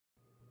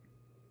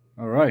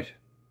Alright,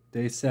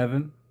 day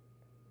 7.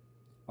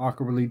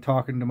 Awkwardly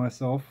talking to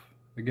myself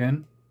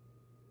again.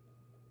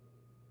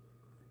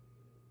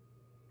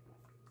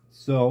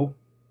 So,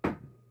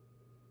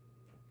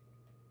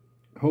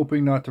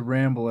 hoping not to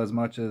ramble as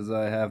much as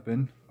I have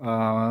been.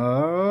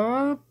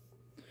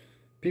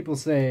 People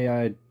say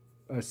I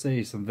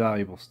say some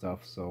valuable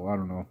stuff, so I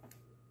don't know.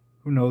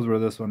 Who knows where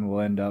this one will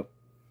end up.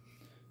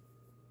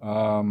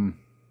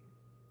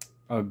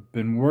 I've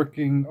been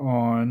working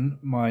on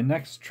my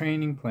next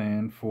training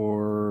plan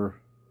for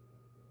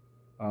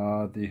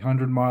the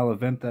 100-mile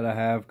event that I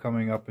have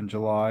coming up in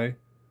July.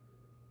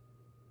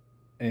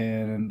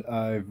 And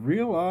I've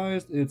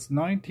realized it's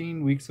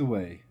 19 weeks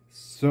away.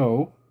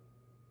 So,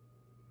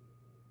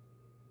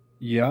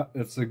 yeah,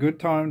 it's a good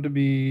time to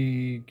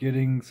be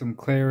getting some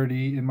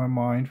clarity in my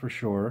mind for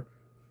sure.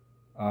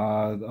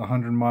 The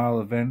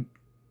 100-mile event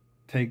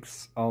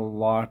takes a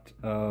lot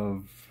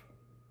of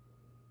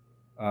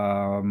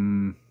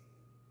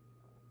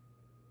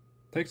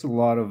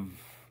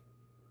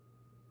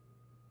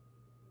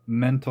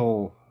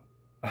mental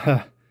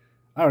I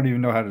don't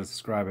even know how to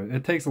describe it.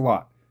 It takes a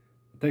lot.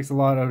 It takes a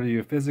lot out of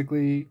you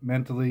physically,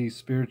 mentally,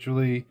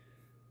 spiritually,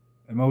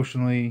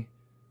 emotionally.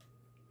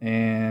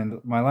 And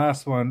my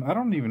last one, I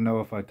don't even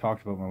know if I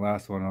talked about my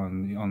last one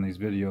on these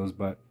videos,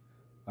 but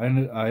I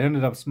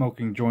ended up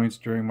smoking joints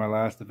during my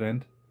last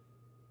event.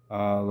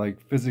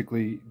 Like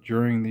physically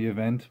during the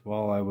event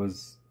while I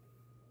was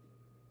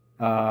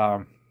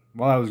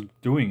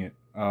doing it.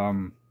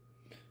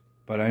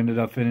 But I ended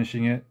up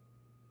finishing it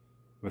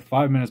with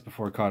 5 minutes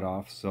before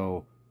cutoff.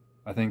 So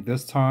I think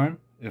this time,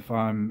 if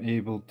I'm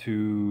able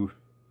to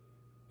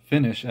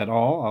finish at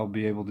all, I'll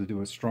be able to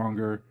do it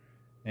stronger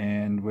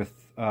and with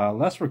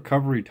less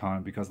recovery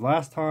time, because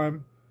last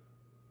time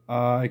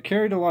I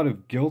carried a lot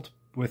of guilt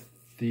with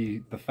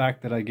the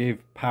fact that I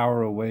gave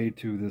power away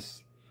to the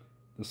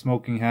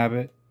smoking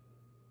habit.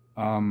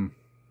 I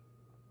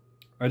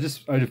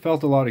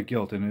felt a lot of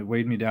guilt, and it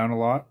weighed me down a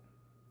lot.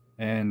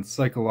 And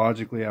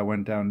psychologically, I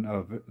went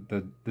down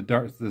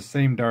the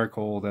same dark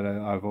hole that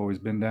I've always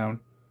been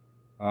down.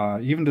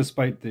 Even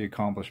despite the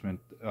accomplishment,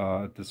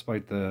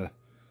 despite the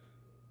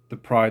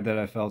pride that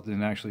I felt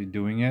in actually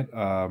doing it,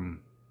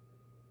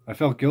 I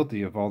felt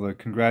guilty of all the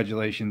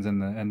congratulations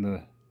and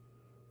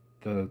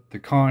the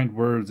kind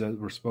words that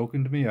were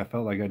spoken to me. I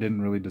felt like I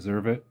didn't really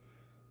deserve it,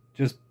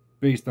 just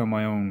based on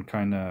my own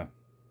kind of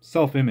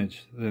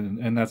self-image,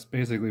 and that's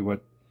basically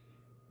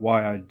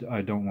why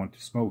I don't want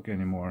to smoke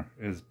anymore,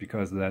 is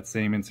because of that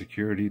same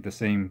insecurity, the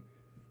same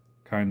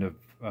kind of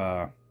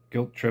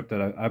guilt trip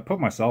that I put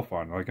myself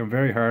on. Like, I'm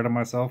very hard on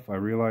myself, I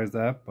realize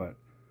that, but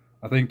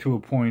I think to a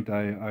point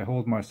I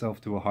hold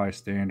myself to a high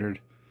standard,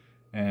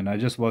 and I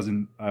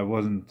wasn't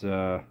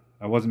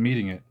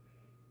meeting it.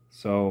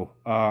 So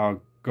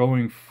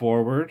going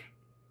forward,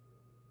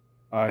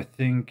 I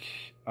think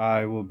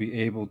I will be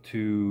able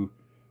to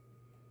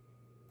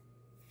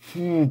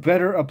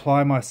better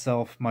apply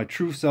myself, my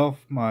true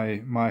self,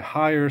 my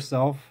higher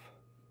self,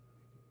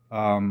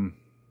 pun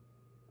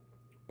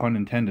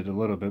intended a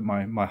little bit,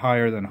 my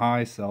higher than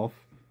high self,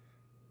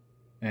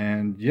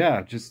 and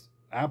yeah, just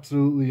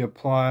absolutely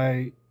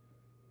apply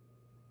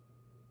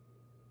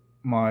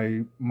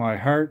my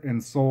heart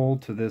and soul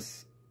to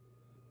this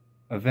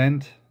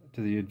event,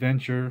 to the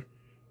adventure,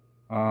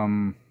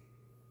 and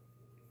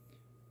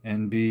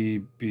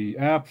be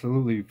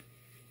absolutely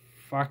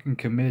fucking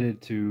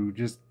committed to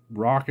just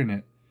rocking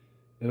it.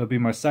 It'll be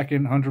my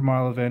second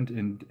 100-mile event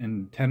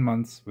in 10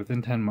 months,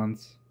 within 10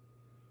 months.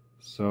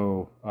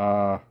 So,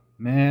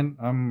 man,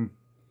 I'm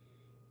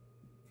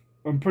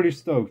pretty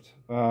stoked.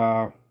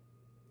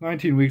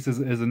 19 weeks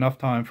is enough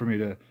time for me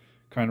to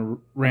kind of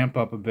ramp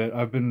up a bit.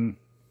 I've been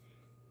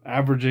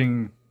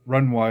averaging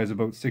run-wise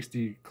about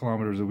 60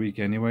 kilometers a week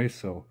anyway,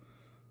 so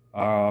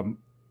I'm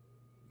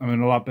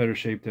in a lot better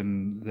shape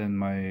than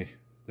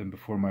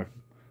before my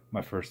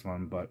first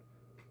one. But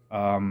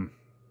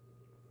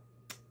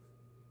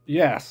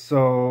yeah,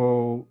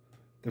 so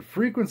the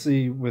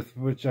frequency with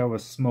which I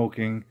was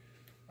smoking,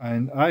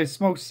 and I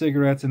smoked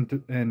cigarettes and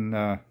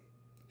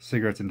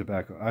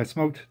tobacco. I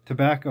smoked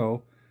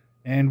tobacco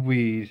and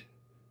weed.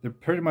 They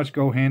pretty much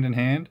go hand in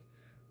hand.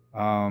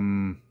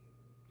 And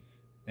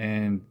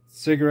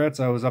cigarettes,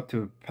 I was up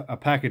to a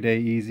pack a day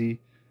easy,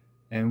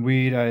 and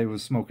weed, I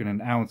was smoking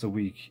an ounce a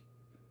week.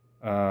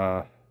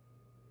 At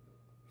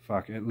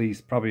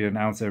least probably an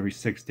ounce every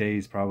 6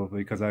 days,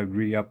 probably, because I would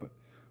re-up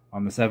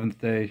on the 7th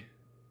day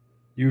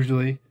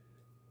usually.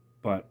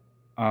 But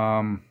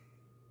yeah,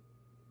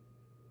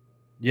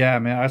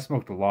 man, I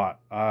smoked a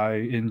lot.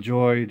 I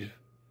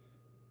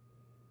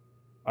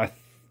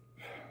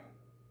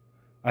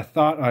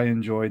thought I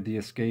enjoyed the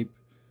escape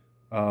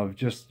of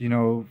just,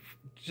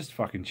 just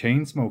fucking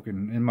chain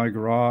smoking in my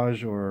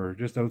garage or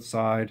just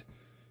outside,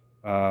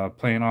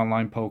 playing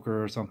online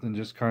poker or something,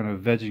 just kind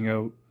of vegging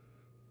out,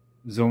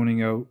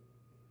 zoning out.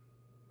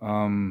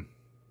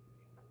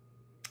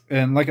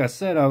 And like I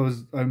said, I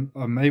was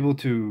able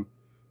to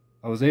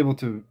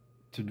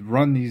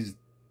run these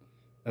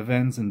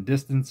events and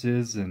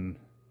distances, and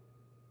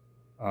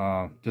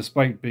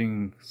despite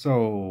being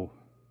so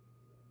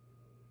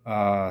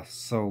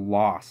so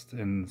lost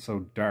and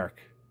so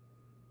dark.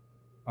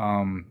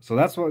 So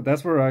that's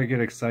where I get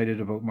excited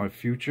about my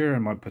future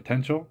and my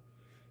potential,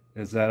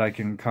 is that I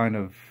can kind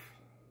of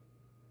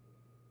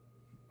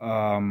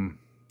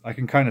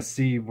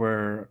see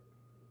where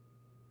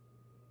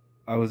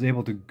I was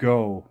able to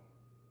go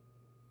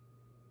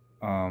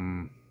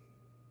in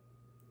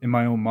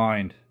my own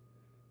mind.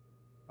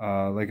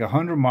 Like a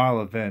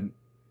 100-mile event,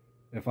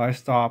 if I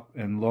stop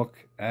and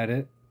look at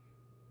it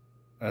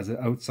as an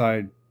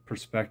outside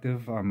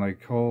perspective, I'm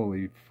like,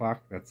 holy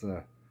fuck, that's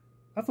a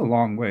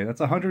long way. That's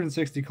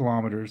 160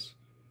 kilometers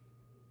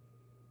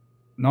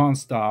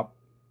non-stop.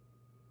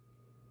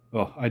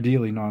 Well,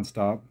 ideally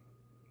non-stop.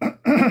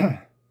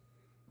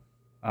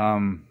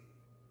 Man,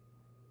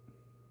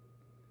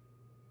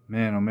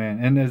 oh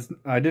man. And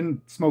I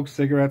didn't smoke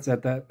cigarettes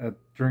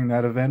during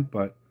that event,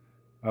 but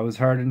I was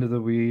hard into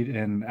the weed,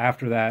 and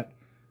after that,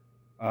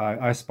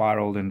 I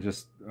spiraled and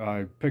just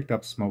picked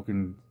up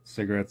smoking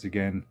cigarettes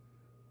again.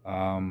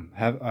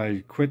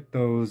 I quit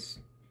those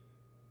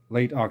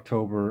late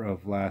October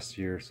of last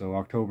year, so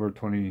October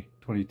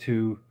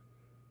 2022,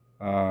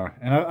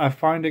 and I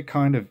find it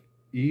kind of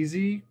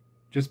easy,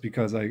 just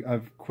because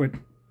I've quit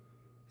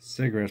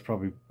cigarettes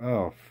probably,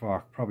 oh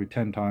fuck, probably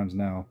 10 times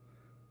now.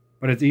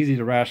 But it's easy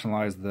to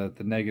rationalize the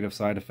negative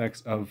side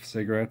effects of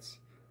cigarettes.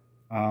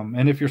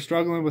 And if you're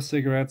struggling with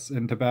cigarettes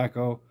and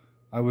tobacco,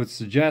 I would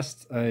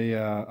suggest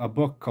a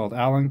book called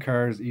Alan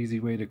Carr's Easy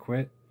Way to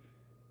Quit.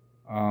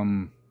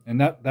 And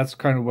that's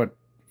kind of what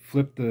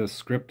flipped the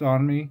script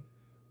on me,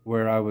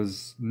 where I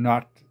was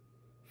not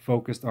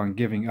focused on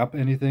giving up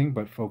anything,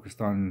 but focused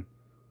on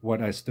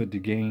what I stood to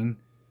gain,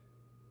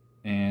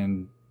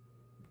 and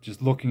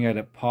just looking at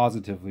it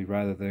positively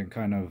rather than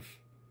kind of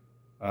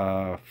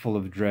full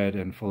of dread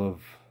and full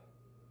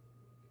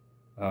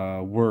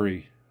of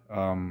worry.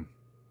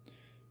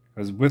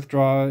 Because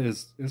withdrawal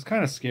is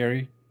kind of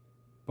scary,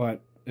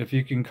 but if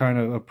you can kind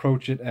of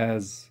approach it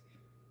as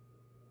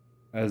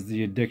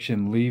the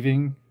addiction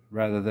leaving,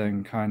 rather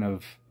than kind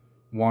of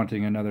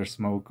wanting another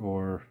smoke,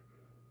 or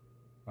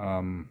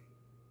kind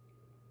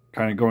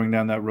of going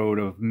down that road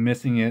of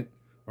missing it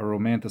or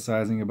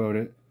romanticizing about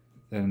it,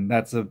 then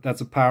that's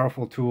a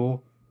powerful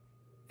tool.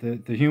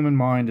 The human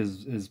mind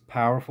is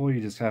powerful.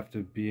 You just have to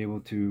be able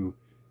to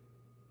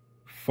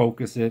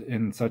focus it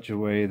in such a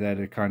way that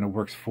it kind of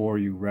works for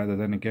you rather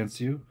than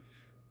against you,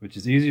 which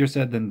is easier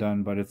said than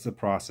done, but it's a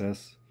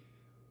process.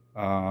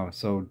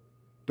 So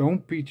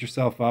don't beat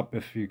yourself up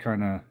if you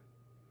kind of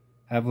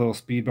have little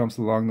speed bumps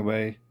along the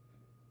way.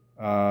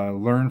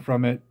 Learn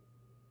from it.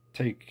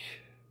 Take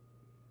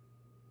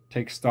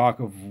stock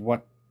of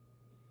what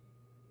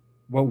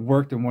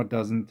worked and what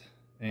doesn't.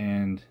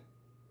 And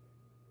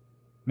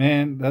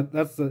man,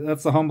 that's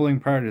the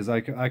humbling part, is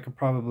I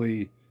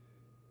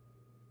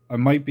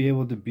might be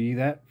able to be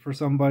that for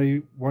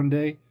somebody one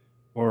day,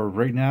 or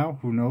right now,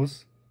 who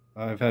knows.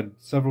 I've had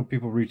several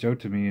people reach out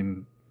to me,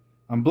 and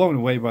I'm blown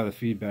away by the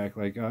feedback.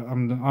 Like,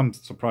 I'm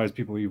surprised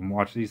people even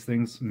watch these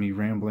things, me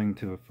rambling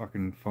to a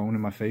fucking phone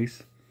in my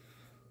face.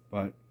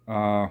 But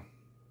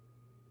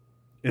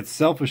it's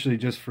selfishly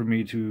just for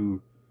me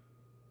to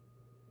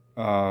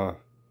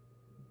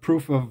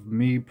proof of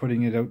me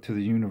putting it out to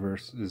the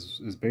universe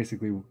is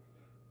basically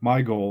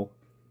my goal.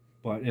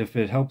 But if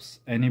it helps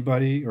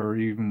anybody, or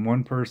even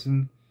one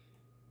person,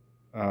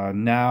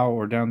 now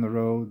or down the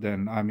road,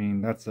 then I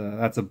mean, that's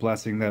a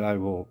blessing that I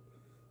will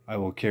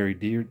carry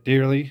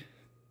dearly,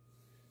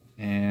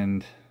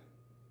 and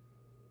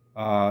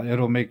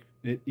it'll make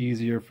it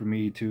easier for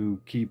me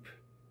to keep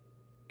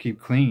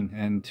clean,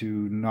 and to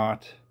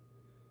not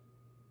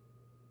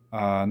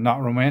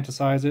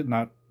romanticize it,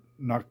 not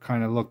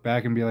kind of look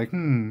back and be like,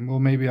 well,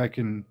 maybe I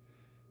can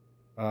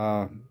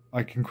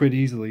quit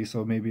easily,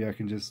 so maybe I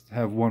can just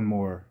have one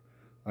more.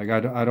 Like,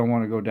 I don't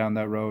want to go down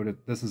that road.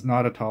 This is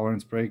not a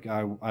tolerance break.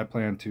 I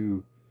plan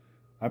to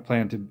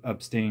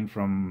abstain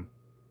from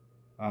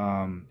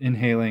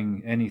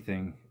inhaling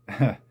anything.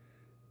 And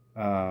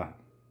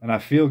I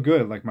feel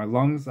good. Like, my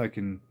lungs, I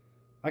can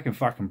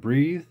fucking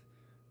breathe.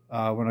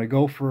 When I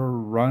go for a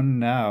run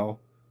now,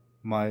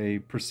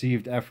 my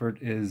perceived effort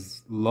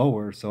is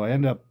lower, so I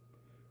end up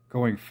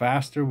going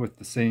faster with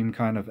the same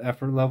kind of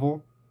effort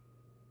level,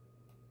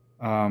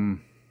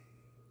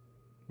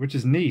 which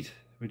is neat,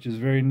 which is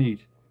very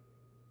neat.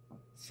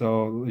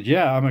 So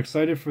yeah, I'm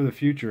excited for the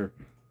future.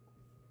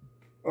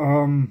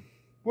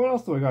 What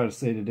else do I got to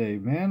say today,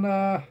 man?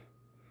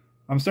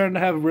 I'm starting to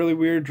have really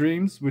weird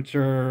dreams,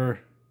 and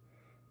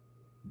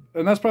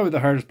that's probably the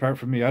hardest part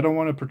for me. I don't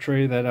want to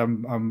portray that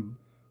I'm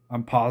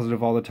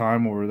positive all the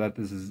time, or that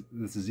this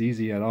is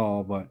easy at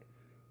all, but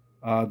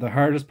the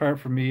hardest part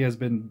for me has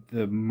been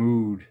the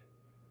mood.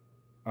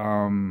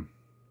 Like,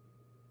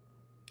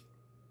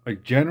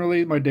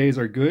 generally my days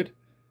are good.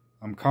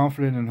 I'm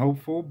confident and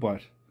hopeful,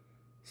 but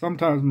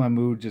sometimes my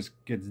mood just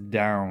gets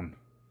down.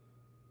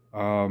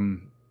 I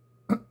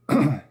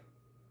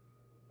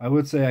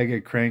would say I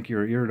get cranky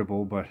or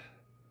irritable, but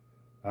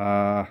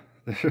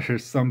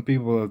there's some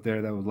people out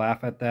there that would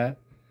laugh at that.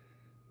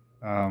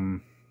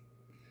 Um,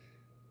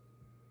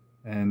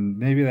 and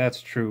maybe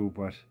that's true,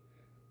 but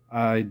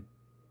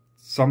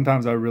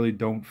sometimes I really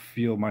don't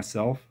feel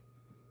myself,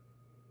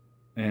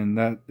 and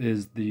that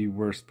is the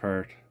worst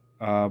part.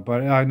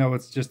 But I know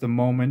it's just a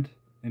moment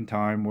in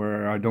time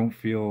where I don't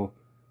feel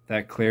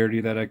that clarity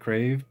that I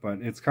crave, but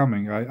it's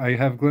coming. I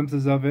have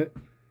glimpses of it,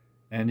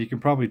 and you can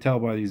probably tell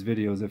by these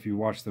videos if you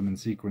watch them in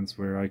sequence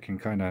where I can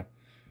kind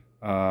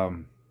of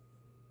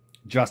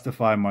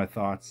justify my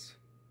thoughts,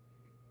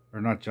 or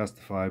not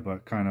justify,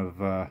 but kind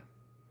of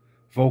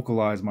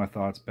vocalize my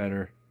thoughts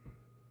better,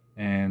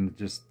 and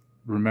just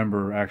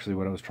remember actually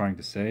what I was trying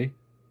to say.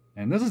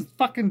 And this is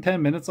fucking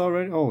 10 minutes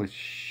already. Holy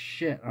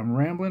shit, I'm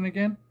rambling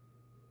again?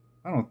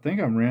 I don't think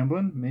I'm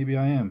rambling. Maybe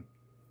I am.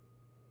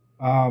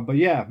 But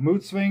yeah,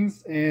 mood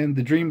swings and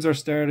the dreams are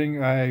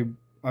starting. I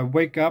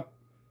wake up.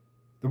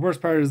 The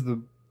worst part is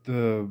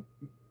the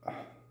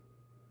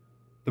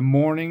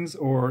mornings,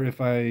 or if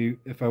I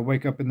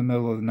wake up in the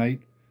middle of the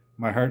night,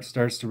 my heart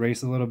starts to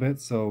race a little bit.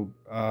 So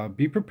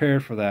be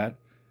prepared for that.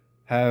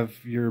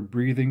 Have your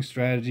breathing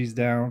strategies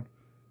down,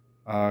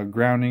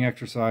 grounding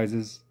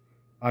exercises.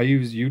 I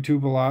use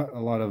YouTube a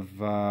lot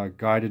of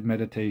guided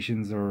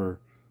meditations, or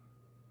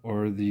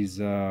these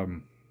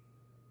kind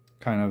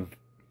of,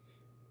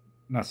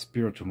 not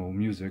spiritual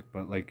music,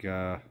 but like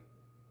what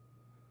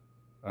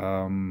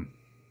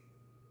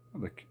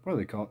do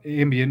they call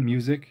it? Ambient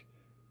music,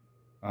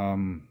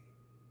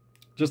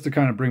 just to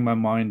kind of bring my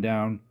mind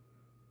down.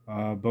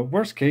 But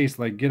worst case,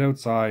 like, get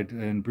outside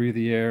and breathe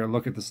the air,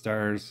 look at the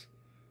stars,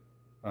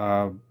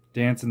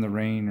 dance in the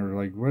rain, or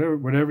like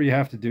whatever you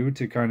have to do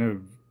to kind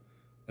of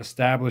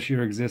establish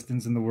your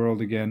existence in the world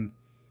again,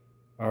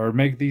 or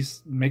make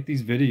these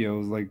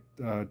videos. Like,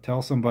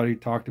 tell somebody,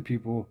 talk to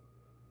people,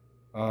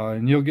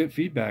 and you'll get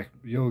feedback.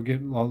 You'll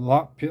get a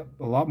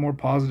lot more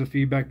positive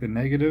feedback than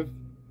negative.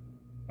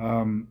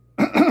 And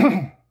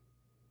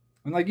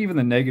like, even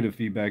the negative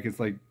feedback, it's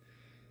like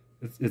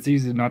it's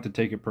easy not to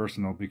take it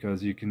personal,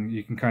 because you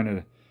can kind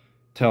of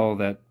tell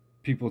that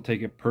people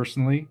take it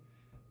personally.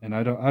 And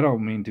I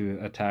don't mean to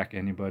attack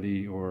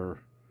anybody or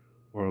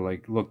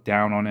like look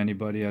down on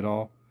anybody at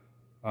all.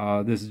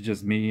 This is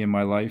just me and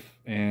my life,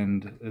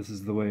 and this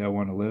is the way I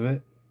want to live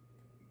it.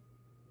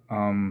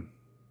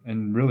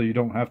 And really, you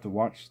don't have to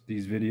watch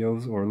these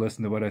videos or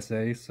listen to what I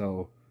say.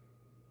 So,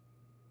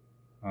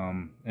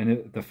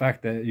 the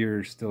fact that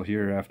you're still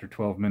here after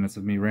 12 minutes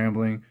of me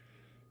rambling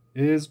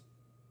is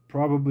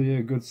probably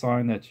a good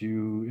sign that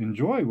you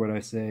enjoy what I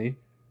say,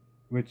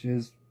 which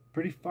is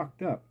pretty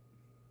fucked up.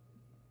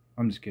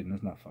 I'm just kidding,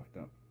 it's not fucked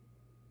up.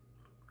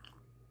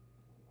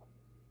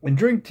 And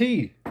drink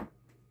tea.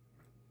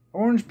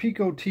 Orange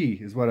Pico tea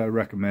is what I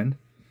recommend.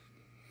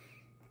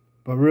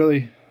 But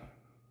really,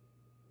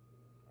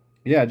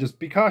 yeah, just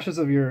be cautious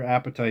of your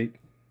appetite.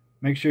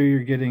 Make sure you're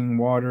getting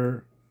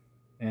water,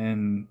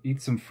 and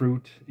eat some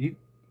fruit. Eat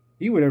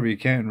whatever you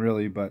can,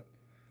 really, but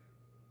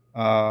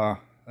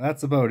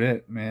that's about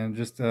it, man.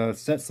 Just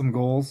set some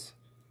goals.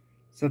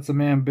 Set some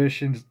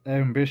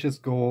ambitious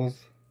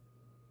goals.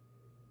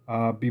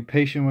 Be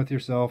patient with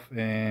yourself,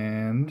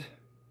 and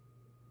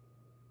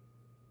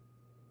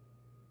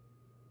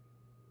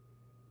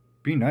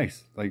be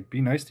nice. Like,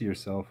 be nice to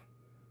yourself.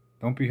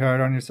 Don't be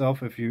hard on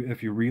yourself if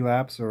you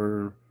relapse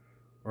or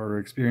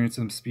experience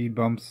some speed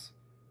bumps.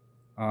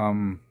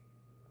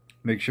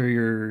 Make sure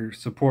your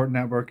support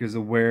network is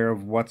aware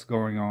of what's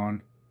going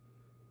on.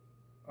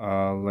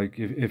 Like,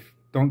 if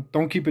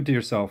don't keep it to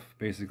yourself.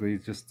 Basically,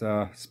 just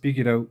speak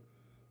it out,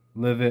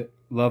 live it,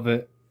 love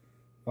it,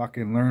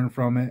 fucking learn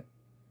from it,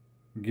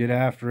 get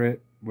after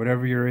it.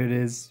 Whatever your it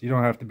is, you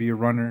don't have to be a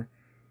runner.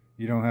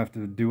 You don't have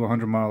to do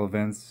 100-mile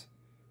events,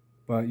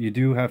 but you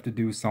do have to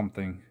do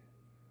something.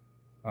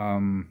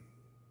 You're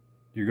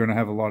gonna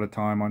have a lot of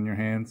time on your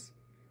hands,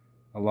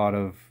 a lot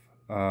of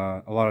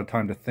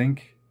time to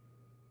think.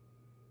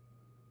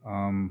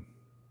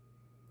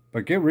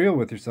 But get real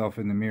with yourself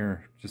in the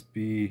mirror. Just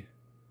be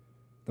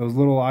those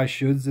little I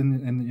shoulds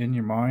in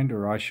your mind,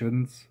 or I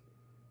shouldn'ts.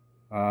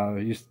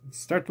 You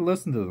start to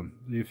listen to them.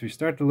 If you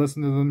start to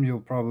listen to them, you'll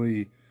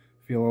probably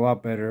feel a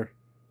lot better.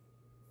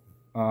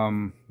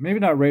 Maybe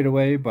not right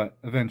away, but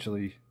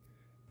eventually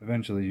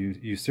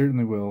you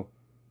certainly will.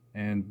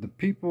 And the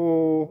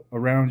people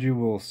around you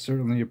will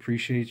certainly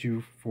appreciate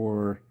you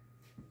for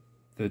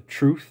the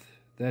truth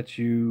that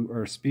you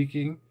are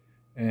speaking,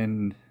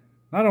 and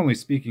not only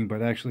speaking,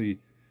 but actually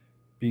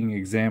being an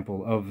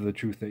example of the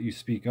truth that you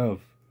speak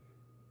of.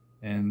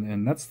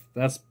 And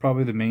that's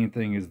probably the main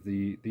thing, is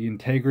the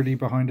integrity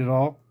behind it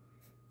all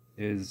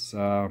is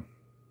what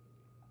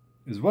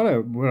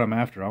I'm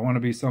after. I want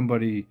to be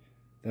somebody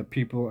that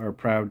people are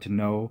proud to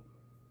know,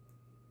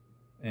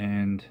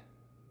 and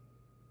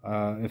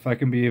if I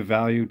can be of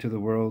value to the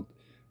world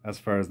as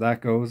far as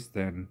that goes,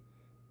 then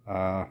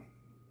I'll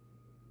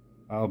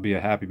be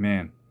a happy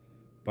man.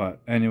 But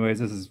anyways,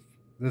 this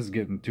is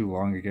getting too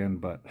long again,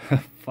 but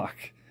fuck.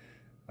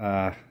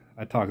 I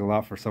talk a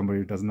lot for somebody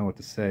who doesn't know what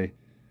to say.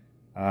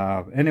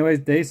 Anyways,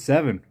 day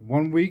 7,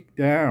 1 week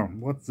down.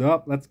 What's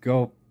up? Let's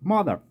go,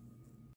 mother